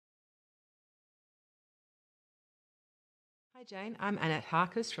Hi Jane, I'm Annette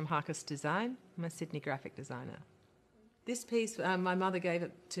Harcus from Harcus Design. I'm a Sydney graphic designer. This piece, my mother gave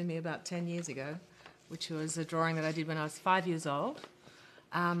it to me about 10 years ago, which was a drawing that I did when I was 5 years old.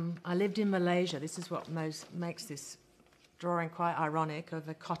 I lived in Malaysia. This is what makes this drawing quite ironic, of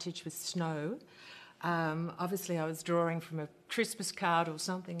a cottage with snow. Obviously I was drawing from a Christmas card or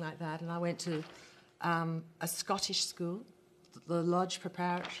something like that, and I went to a Scottish school, the Lodge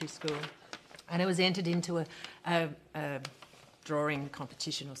Preparatory School, and it was entered into a drawing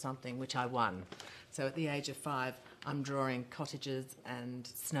competition or something, which I won. So at the age of 5, I'm drawing cottages and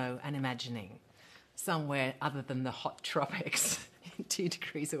snow and imagining somewhere other than the hot tropics, 2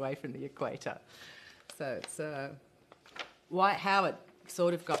 degrees away from the equator. So it's how it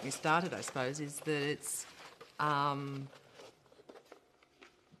sort of got me started, I suppose, is that it's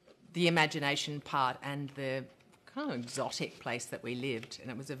the imagination part and the kind of exotic place that we lived.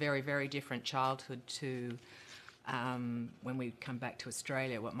 And it was a very, very different childhood to when we come back to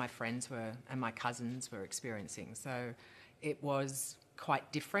Australia, what my friends were and my cousins were experiencing. So it was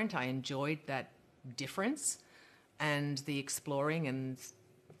quite different. I enjoyed that difference and the exploring and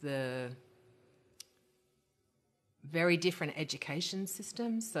the very different education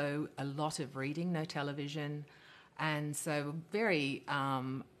system. So a lot of reading, no television, and so very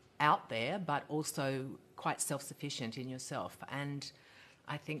out there, but also quite self-sufficient in yourself. And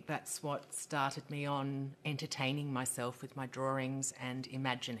I think that's what started me on entertaining myself with my drawings and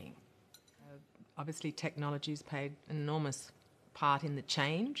imagining. Obviously, technology's played an enormous part in the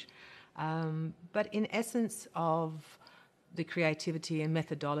change, but in essence of the creativity and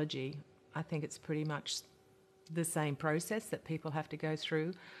methodology, I think it's pretty much the same process that people have to go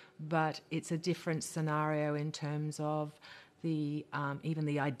through, but it's a different scenario in terms of the even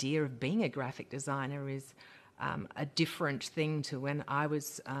the idea of being a graphic designer is a different thing to when I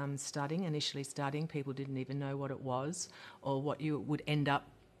was initially studying. People didn't even know what it was or what you would end up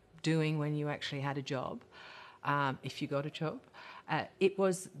doing when you actually had a job, if you got a job. It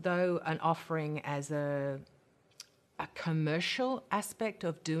was, though, an offering as a commercial aspect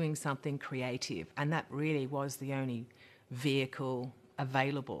of doing something creative, and that really was the only vehicle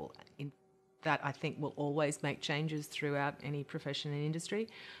available. That I think will always make changes throughout any profession and industry.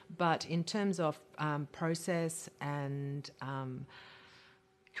 But in terms of process and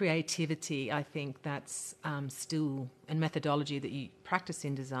creativity, I think that's still, and methodology that you practice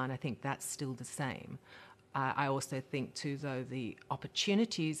in design, I think that's still the same. I also think too, though, the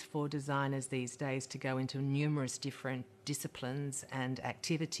opportunities for designers these days to go into numerous different disciplines and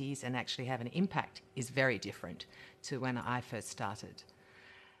activities and actually have an impact is very different to when I first started.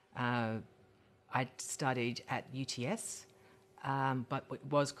 I studied at UTS, but it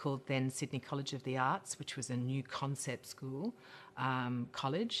was called then Sydney College of the Arts, which was a new concept school,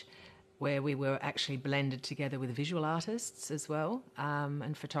 college, where we were actually blended together with visual artists as well,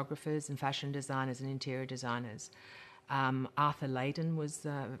 and photographers and fashion designers and interior designers. Arthur Leyden was,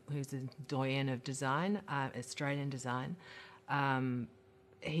 who's a doyen of design, Australian design.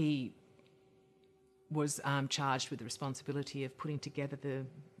 He was charged with the responsibility of putting together the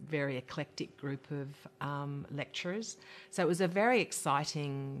very eclectic group of lecturers. So it was a very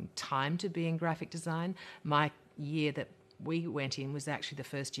exciting time to be in graphic design. My year that we went in was actually the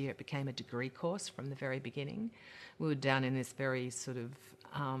first year it became a degree course from the very beginning. We were down in this very sort of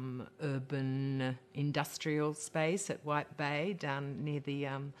urban industrial space at White Bay, down near the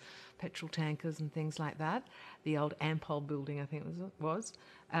petrol tankers and things like that. The old Ampol building, I think it was.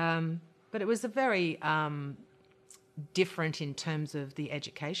 But it was a very different in terms of the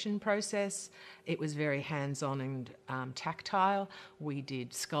education process. It was very hands-on and tactile. We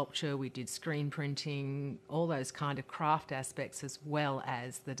did sculpture, we did screen printing, all those kind of craft aspects as well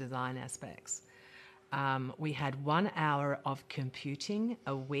as the design aspects. We had 1 hour of computing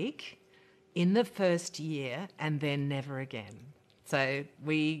a week in the first year and then never again. So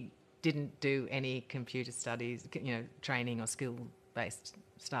we didn't do any computer studies, training or skill-based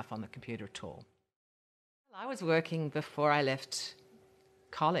stuff on the computer at all. I was working before I left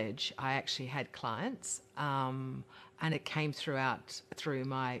college. I actually had clients, and it came through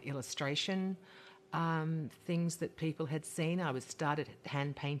my illustration things that people had seen. I started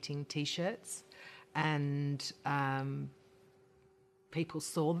hand painting T-shirts, and people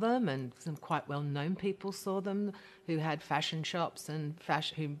saw them, and some quite well-known people saw them who had fashion shops and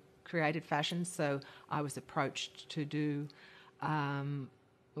who created fashion. So I was approached to do.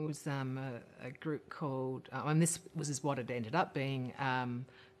 It was a group called, and this was what it ended up being,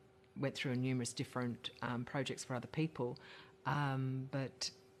 went through numerous different projects for other people, but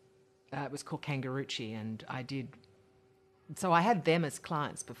it was called Kangaruchi, and so I had them as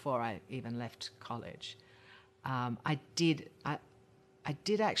clients before I even left college. I did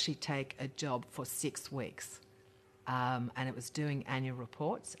actually take a job for 6 weeks, and it was doing annual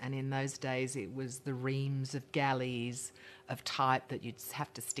reports. And in those days, it was the reams of galleys of type that you'd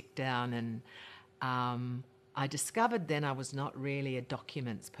have to stick down. And I discovered then I was not really a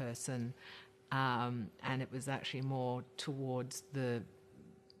documents person, and it was actually more towards the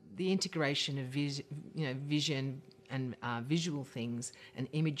integration of vision and visual things and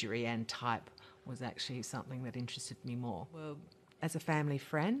imagery and type was actually something that interested me more. Well, as a family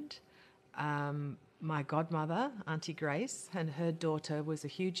friend, my godmother, Auntie Grace, and her daughter was a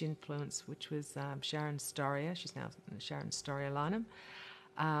huge influence, which was Sharyn Storrier. She's now Sharyn Storrier Lyneham.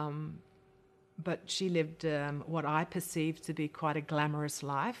 But she lived what I perceived to be quite a glamorous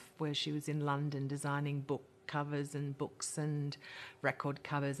life, where she was in London designing book covers and books and record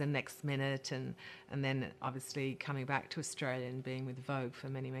covers and Next Minute, and then obviously coming back to Australia and being with Vogue for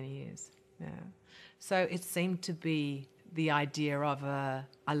many, many years. Yeah. So it seemed to be the idea of a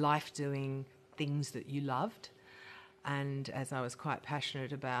life doing things that you loved. And as I was quite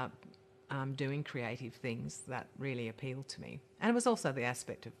passionate about doing creative things, that really appealed to me. And it was also the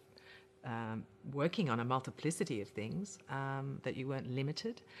aspect of working on a multiplicity of things, that you weren't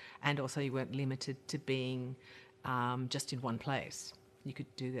limited, and also you weren't limited to being just in one place. You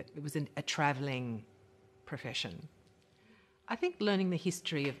could do that. It was a travelling profession. I think learning the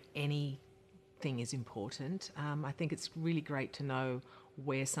history of anything is important. I think it's really great to know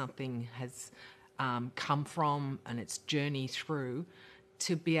where something has come from and its journey through,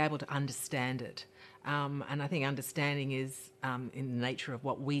 to be able to understand it. And I think understanding is in the nature of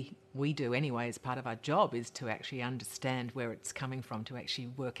what we do anyway as part of our job, is to actually understand where it's coming from, to actually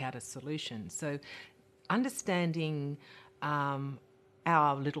work out a solution. So understanding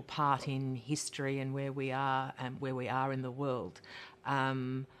our little part in history and where we are in the world.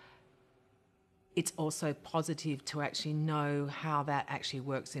 It's also positive to actually know how that actually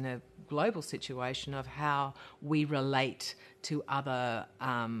works in a global situation of how we relate to other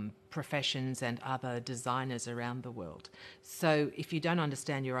professions and other designers around the world. So if you don't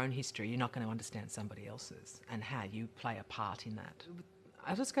understand your own history, you're not going to understand somebody else's and how you play a part in that.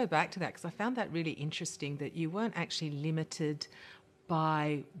 I'll just go back to that because I found that really interesting, that you weren't actually limited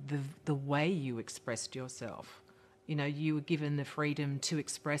by the way you expressed yourself. You know, you were given the freedom to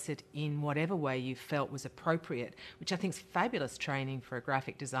express it in whatever way you felt was appropriate, which I think is fabulous training for a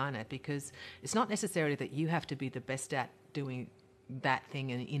graphic designer, because it's not necessarily that you have to be the best at doing that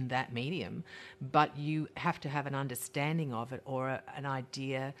thing in that medium, but you have to have an understanding of it or an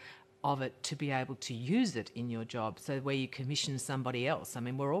idea of it to be able to use it in your job. So where you commission somebody else, I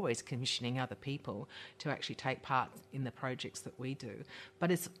mean, we're always commissioning other people to actually take part in the projects that we do. But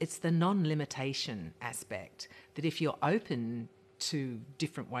it's the non-limitation aspect, that if you're open to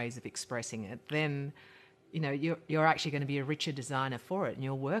different ways of expressing it, then you know you're actually going to be a richer designer for it, and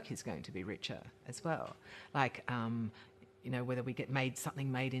your work is going to be richer as well. Like you know, whether we get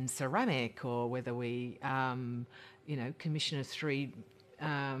something made in ceramic, or whether we you know, commission a 3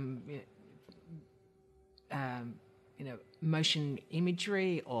 you know, motion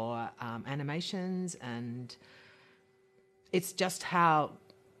imagery or animations, and it's just how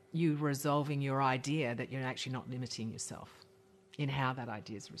you resolving your idea that you're actually not limiting yourself in how that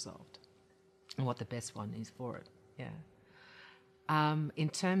idea is resolved and what the best one is for it. Yeah. In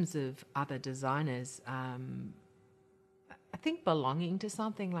terms of other designers, I think belonging to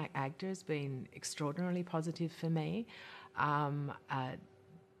something like AGDA has been extraordinarily positive for me.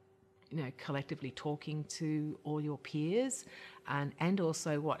 You know, collectively talking to all your peers, and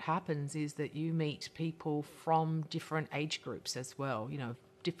also what happens is that you meet people from different age groups as well, you know,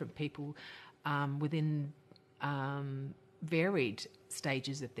 different people within varied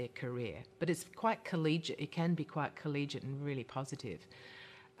stages of their career. But it's quite collegiate. It can be quite collegiate and really positive.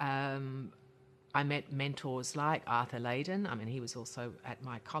 I met mentors like Arthur Leyden. I mean, he was also at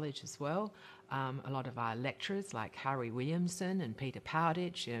my college as well. A lot of our lecturers like Harry Williamson and Peter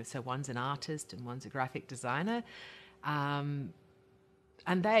Powditch, you know, so one's an artist and one's a graphic designer. And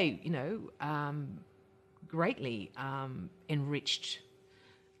they, you know, greatly enriched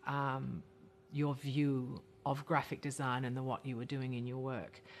your view of graphic design and what you were doing in your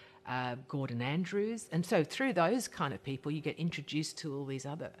work. Gordon Andrews. And so through those kind of people, you get introduced to all these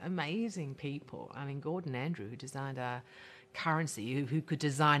other amazing people. I mean, Gordon Andrew, who designed our currency, who could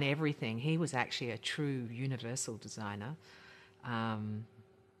design everything, he was actually a true universal designer.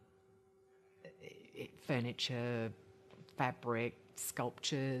 Furniture, fabric,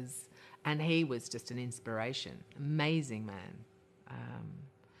 sculptures, and he was just an inspiration. Amazing man.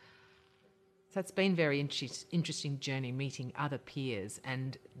 So it's been very interesting journey meeting other peers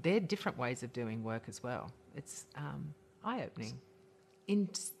and their different ways of doing work as well. It's eye-opening. In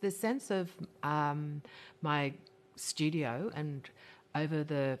the sense of my studio and over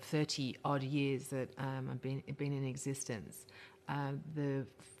the 30-odd years that I've been in existence, the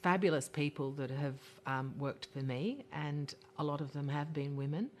fabulous people that have worked for me, and a lot of them have been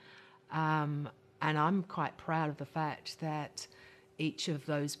women, and I'm quite proud of the fact that each of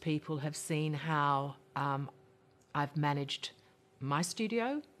those people have seen how I've managed my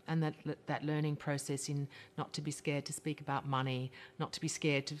studio and that learning process, in not to be scared to speak about money, not to be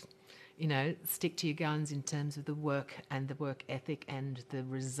scared to, stick to your guns in terms of the work and the work ethic and the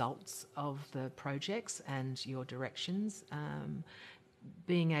results of the projects and your directions.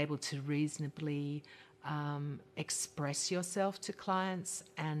 Being able to reasonably express yourself to clients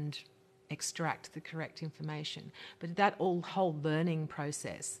and extract the correct information. But that whole learning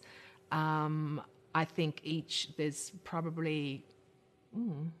process, I think there's probably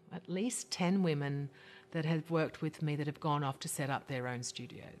at least 10 women that have worked with me that have gone off to set up their own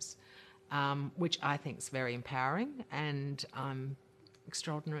studios, which I think is very empowering and I'm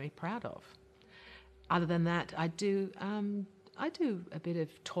extraordinarily proud of. Other than that, I do a bit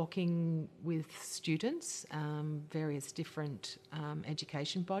of talking with students, various different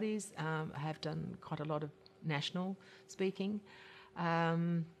education bodies. I have done quite a lot of national speaking.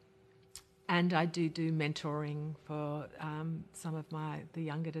 And I do mentoring for some of the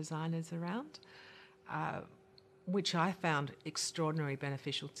younger designers around, which I found extraordinarily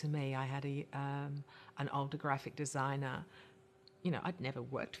beneficial to me. I had an older graphic designer. I'd never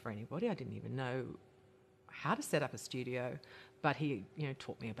worked for anybody. I didn't even know how to set up a studio, but he,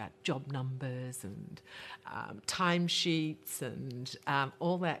 taught me about job numbers and timesheets and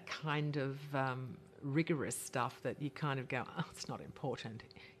all that kind of rigorous stuff that you kind of go, oh, it's not important.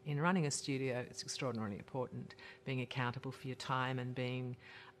 In running a studio, it's extraordinarily important, being accountable for your time and being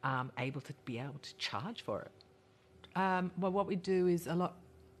able to charge for it. Well, what we do is a lot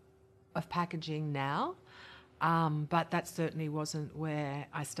of packaging now, but that certainly wasn't where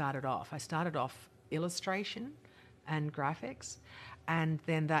I started off. I started off illustration and graphics, and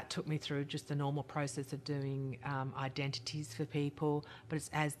then that took me through just the normal process of doing identities for people. But it's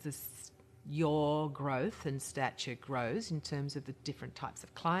as your growth and stature grows in terms of the different types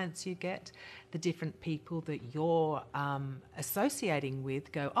of clients you get, the different people that you're associating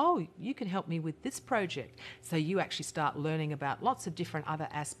with go, oh, you can help me with this project. So you actually start learning about lots of different other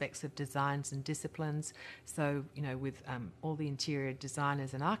aspects of designs and disciplines. So, with all the interior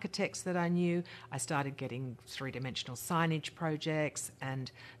designers and architects that I knew, I started getting three-dimensional signage projects,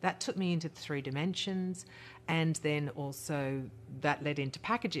 and that took me into 3 dimensions. And then also that led into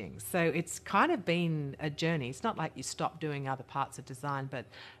packaging. So it's kind of been a journey. It's not like you stop doing other parts of design, but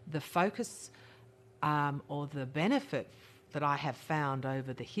the focus or the benefit that I have found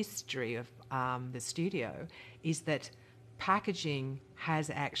over the history of the studio is that packaging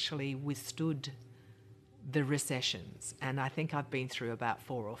has actually withstood the recessions. And I think I've been through about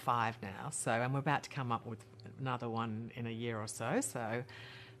 4 or 5 now. So, and we're about to come up with another one in a year or so. So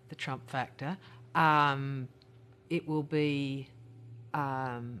the Trump factor. It will be,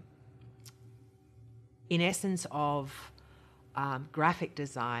 in essence, of graphic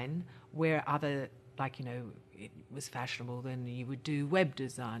design, where it was fashionable, then you would do web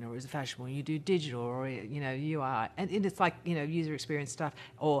design, or it was fashionable, you do digital, or, UI. And it's like, user experience stuff,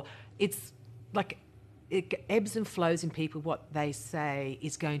 or it's like it ebbs and flows in people what they say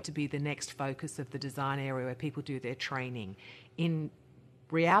is going to be the next focus of the design area where people do their training. In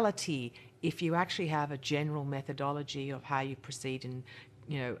reality, if you actually have a general methodology of how you proceed and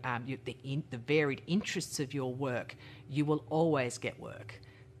the varied interests of your work, you will always get work.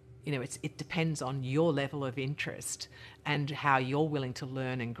 It depends on your level of interest and how you're willing to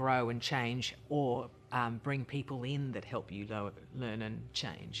learn and grow and change, or bring people in that help you learn and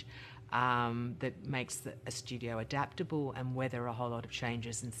change. That makes a studio adaptable and weather a whole lot of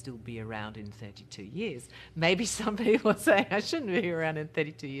changes and still be around in 32 years. Maybe some people are saying I shouldn't be around in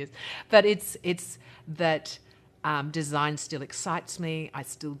 32 years, but it's that design still excites me. I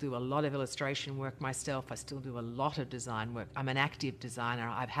still do a lot of illustration work myself. I still do a lot of design work. I'm an active designer.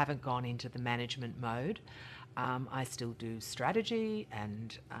 I haven't gone into the management mode. I still do strategy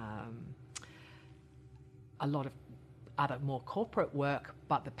and a lot of other more corporate work,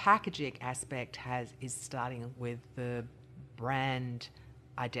 but the packaging aspect is starting with the brand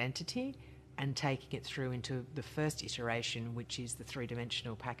identity and taking it through into the first iteration, which is the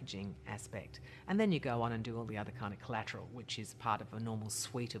 3-dimensional packaging aspect. And then you go on and do all the other kind of collateral, which is part of a normal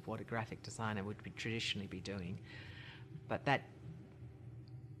suite of what a graphic designer would traditionally be doing. But that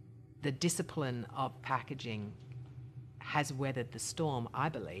the discipline of packaging has weathered the storm, I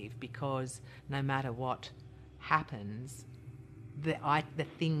believe, because no matter what happens, the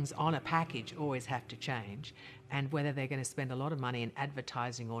things on a package always have to change, and whether they're going to spend a lot of money in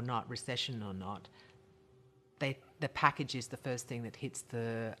advertising or not, recession or not, the package is the first thing that hits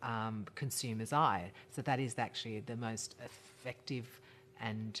the consumer's eye. So that is actually the most effective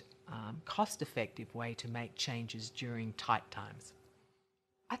and cost-effective way to make changes during tight times.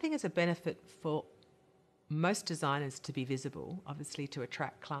 I think it's a benefit for most designers to be visible, obviously to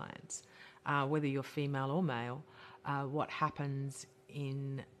attract clients, whether you're female or male. What happens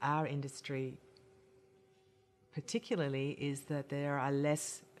in our industry particularly is that there are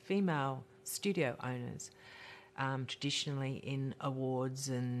less female studio owners. Traditionally in awards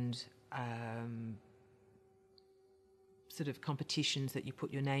and sort of competitions that you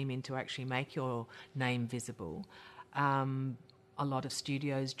put your name in to actually make your name visible, a lot of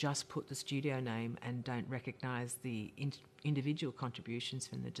studios just put the studio name and don't recognise the individual contributions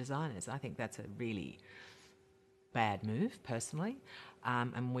from the designers. I think that's a really bad move, personally,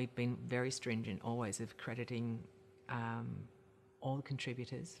 and we've been very stringent always of crediting all the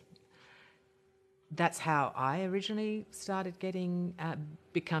contributors. That's how I originally started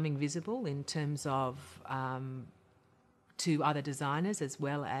becoming visible in terms of to other designers as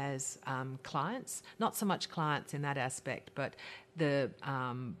well as clients. Not so much clients in that aspect, but the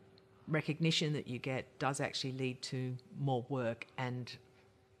recognition that you get does actually lead to more work, and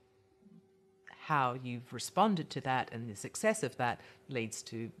how you've responded to that and the success of that leads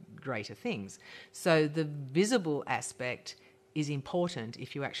to greater things. So the visible aspect is important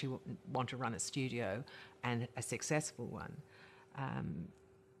if you actually want to run a studio, and a successful one.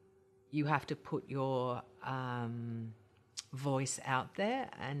 You have to put your voice out there,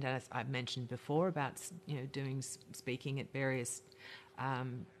 and as I've mentioned before about speaking at various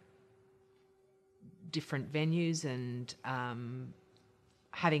different venues and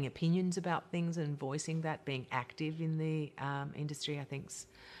having opinions about things and voicing that, being active in the industry, I think's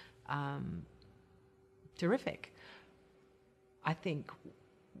terrific. I think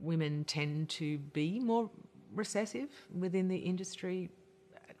women tend to be more recessive within the industry.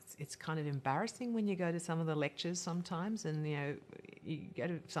 It's kind of embarrassing when you go to some of the lectures sometimes, and you go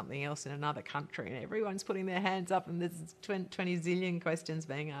to something else in another country and everyone's putting their hands up and there's 20 zillion questions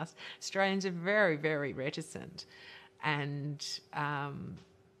being asked. Australians are very, very reticent, and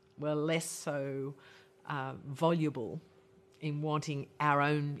we're less so voluble in wanting our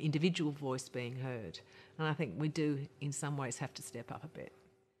own individual voice being heard. And I think we do, in some ways, have to step up a bit.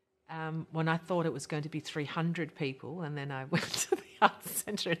 When I thought it was going to be 300 people, and then I went to the Arts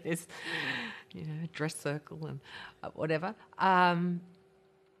Centre and there's, dress circle and whatever.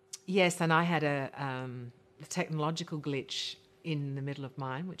 Yes, and I had a technological glitch in the middle of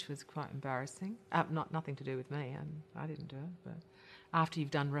mine, which was quite embarrassing. Nothing to do with me, I didn't do it, but after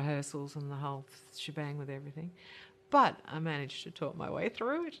you've done rehearsals and the whole shebang with everything. But I managed to talk my way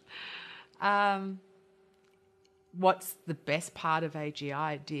through it. What's the best part of AGI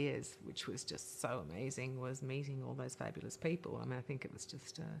Ideas, which was just so amazing, was meeting all those fabulous people. I mean, I think it was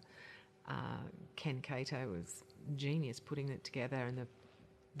just Ken Cato was genius putting it together, and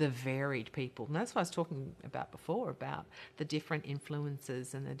the varied people. And that's what I was talking about before, about the different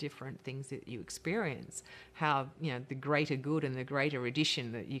influences and the different things that you experience, how, the greater good and the greater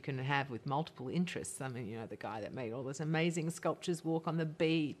addition that you can have with multiple interests. I mean, the guy that made all those amazing sculptures walk on the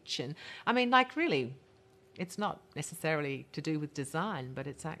beach. And I mean, really, it's not necessarily to do with design, but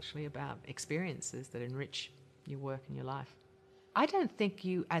it's actually about experiences that enrich your work and your life. I don't think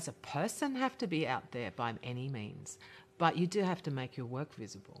you as a person have to be out there by any means, but you do have to make your work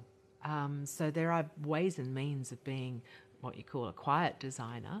visible. So there are ways and means of being what you call a quiet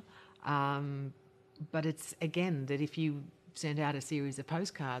designer, but it's, again, that if you send out a series of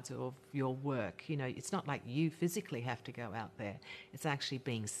postcards of your work, it's not like you physically have to go out there. It's actually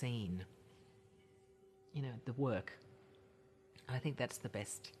being seen. The work. I think that's the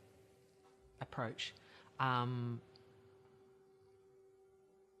best approach. And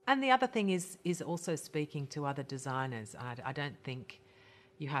the other thing is also speaking to other designers. I don't think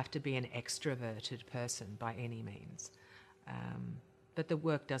you have to be an extroverted person by any means. But the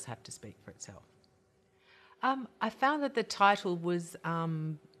work does have to speak for itself. I found that the title was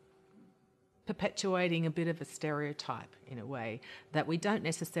perpetuating a bit of a stereotype, in a way, that we don't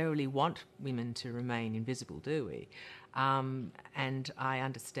necessarily want women to remain invisible, do we? And I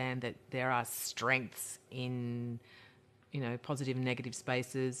understand that there are strengths in, positive and negative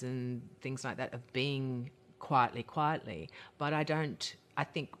spaces and things like that of being quietly. But I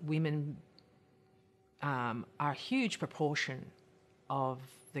think women are a huge proportion of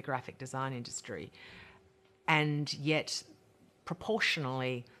the graphic design industry. And yet,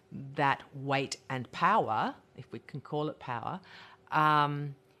 proportionally, that weight and power, if we can call it power,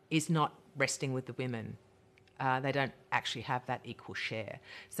 is not resting with the women. They don't actually have that equal share.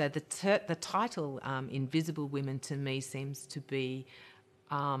 So the title Invisible Women to me seems to be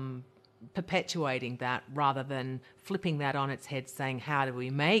perpetuating that rather than flipping that on its head, saying how do we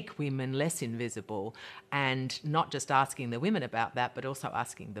make women less invisible, and not just asking the women about that but also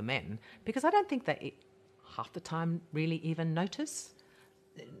asking the men, because I don't think they half the time really even notice.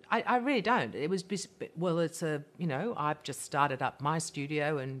 I really don't. It was just, well, it's I've just started up my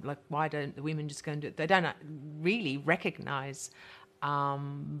studio, and like, why don't the women just go and do it? They don't really recognise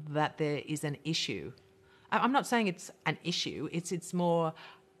that there is an issue. I'm not saying it's an issue. It's more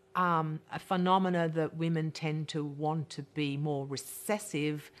a phenomena that women tend to want to be more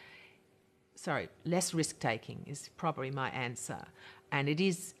less risk-taking is probably my answer. And it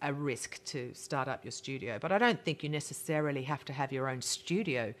is a risk to start up your studio. But I don't think you necessarily have to have your own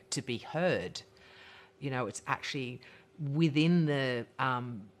studio to be heard. It's actually within the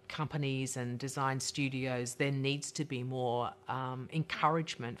companies and design studios, there needs to be more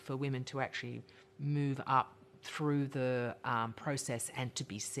encouragement for women to actually move up through the process and to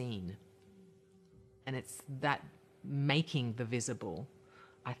be seen. And it's that making the visible,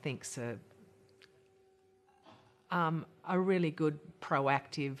 I think, a really good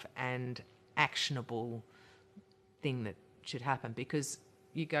proactive and actionable thing that should happen, because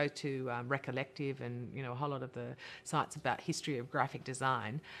you go to Recollective and a whole lot of the sites about history of graphic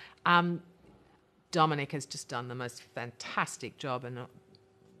design. Dominic has just done the most fantastic job, and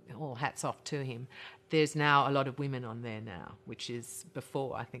all hats off to him. There's now a lot of women on there now, which is,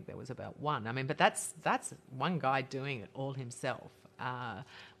 before I think there was about one. But that's one guy doing it all himself,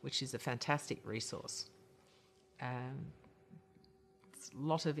 which is a fantastic resource. There's a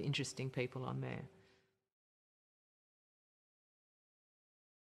lot of interesting people on there.